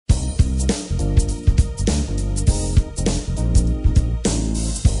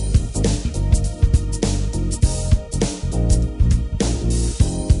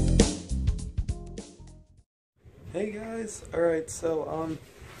guys, alright, so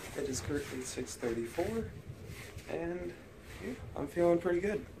it is currently 6:34 and yeah, I'm feeling pretty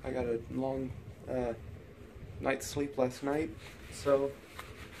good. I got a long night's sleep last night, so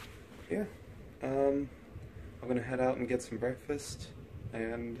yeah, I'm gonna head out and get some breakfast,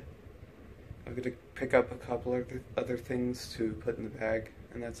 and I'm gonna pick up a couple of other things to put in the bag,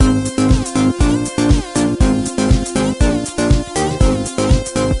 and that's it.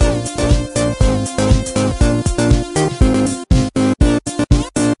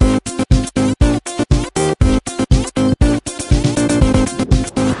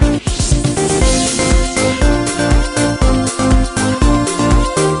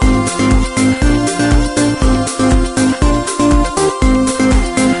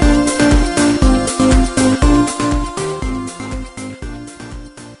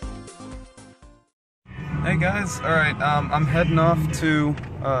 Hey guys, alright, I'm heading off to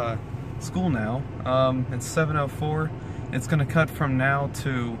school now. It's 7:04. It's gonna cut from now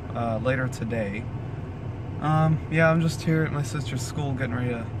to later today. Yeah, I'm just here at my sister's school getting ready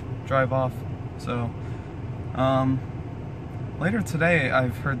to drive off. So, later today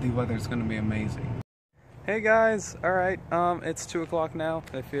I've heard the weather's gonna be amazing. Hey guys, alright, it's 2 o'clock now,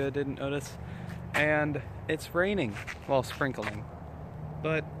 if you didn't notice. And it's raining, well, sprinkling.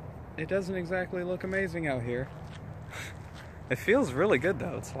 But it doesn't exactly look amazing out here. It feels really good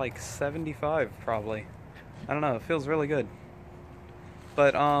though. It's like 75 probably. I don't know, it feels really good.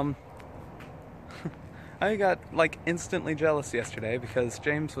 But I got like instantly jealous yesterday because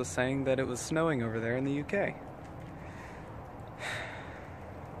James was saying that it was snowing over there in the UK.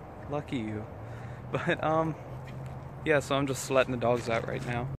 Lucky you. But yeah, so I'm just letting the dogs out right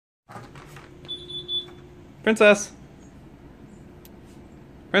now. Princess!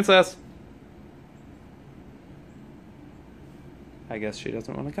 Princess! I guess she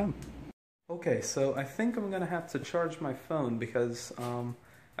doesn't want to come. Okay, so I think I'm gonna have to charge my phone because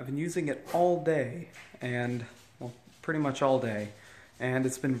I've been using it all day, and well, pretty much all day, and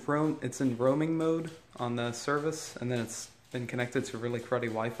it's in roaming mode on the service, and then it's been connected to really cruddy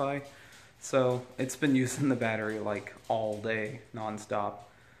Wi-Fi, so it's been using the battery like all day, non-stop.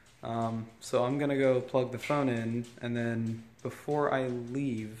 So I'm gonna go plug the phone in, and then before I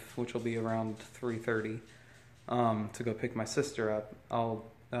leave, which will be around 3:30, to go pick my sister up, I'll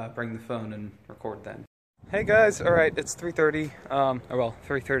bring the phone and record then. Hey guys, alright, it's 3:30, or well,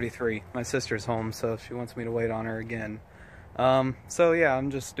 3:33. My sister's home, so she wants me to wait on her again. So yeah, I'm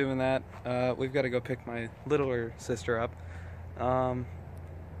just doing that. We've got to go pick my littler sister up.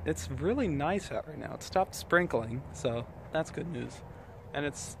 It's really nice out right now. It stopped sprinkling, so that's good news. And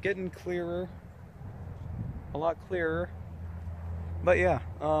it's getting clearer, a lot clearer. But yeah,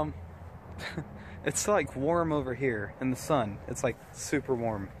 it's like warm over here in the sun. It's like super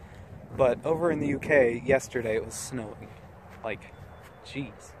warm. But over in the UK, yesterday it was snowing. Like,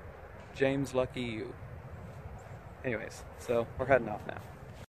 jeez. James, lucky you. Anyways, so we're heading off now.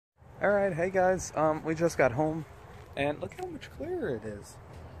 Alright, hey guys, we just got home, and look how much clearer it is.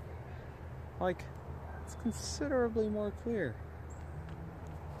 Like, it's considerably more clear.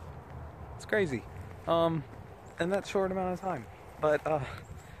 It's crazy. In that short amount of time. But,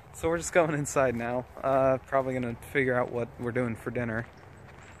 so we're just going inside now. Probably gonna figure out what we're doing for dinner.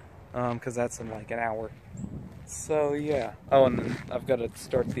 Cause that's in like an hour. So yeah. Oh, and then I've got to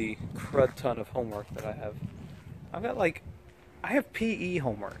start the crud ton of homework that I have. I have PE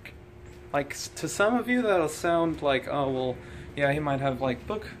homework. Like, to some of you that'll sound like, oh well, yeah, he might have like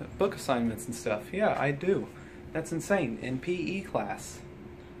book assignments and stuff. Yeah, I do. That's insane. In PE class.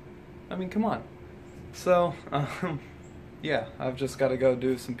 I mean, come on. So, yeah, I've just got to go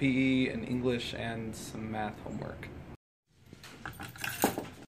do some PE and English and some math homework.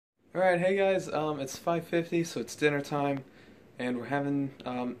 Alright, hey guys, it's 5:50, so it's dinner time, and we're having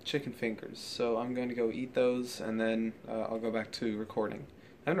chicken fingers, so I'm going to go eat those, and then I'll go back to recording.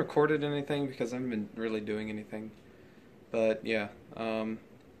 I haven't recorded anything because I haven't been really doing anything, but yeah, oh,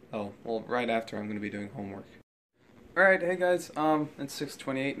 well, right after I'm going to be doing homework. Alright, hey guys, it's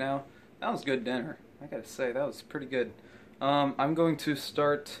 6:28 now. That was good dinner. I gotta say, that was pretty good. I'm going to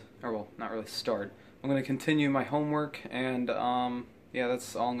start, or well, not really start, I'm going to continue my homework, and yeah,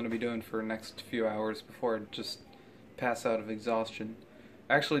 that's all I'm going to be doing for the next few hours before I just pass out of exhaustion.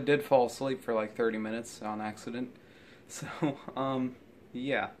 I actually did fall asleep for like 30 minutes on accident, so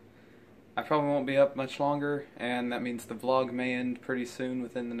yeah. I probably won't be up much longer, and that means the vlog may end pretty soon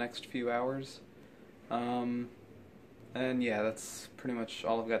within the next few hours. And yeah, that's pretty much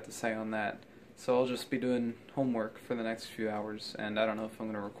all I've got to say on that. So I'll just be doing homework for the next few hours, and I don't know if I'm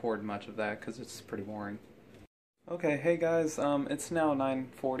going to record much of that because it's pretty boring. Okay, hey guys, it's now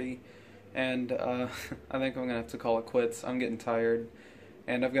 9:40, and I think I'm gonna have to call it quits. I'm getting tired,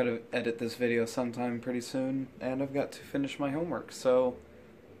 and I've got to edit this video sometime pretty soon, and I've got to finish my homework. So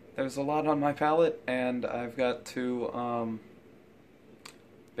there's a lot on my palette, and I've got to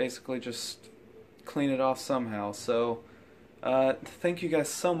basically just clean it off somehow. So thank you guys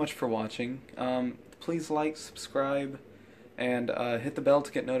so much for watching. Please like, subscribe, and hit the bell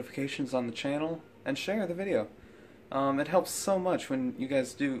to get notifications on the channel, and share the video. It helps so much when you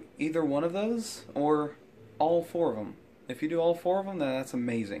guys do either one of those or all four of them. If you do all four of them, then that's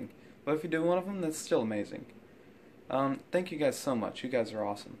amazing. But if you do one of them, that's still amazing. Thank you guys so much. You guys are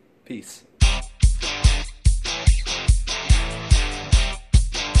awesome. Peace.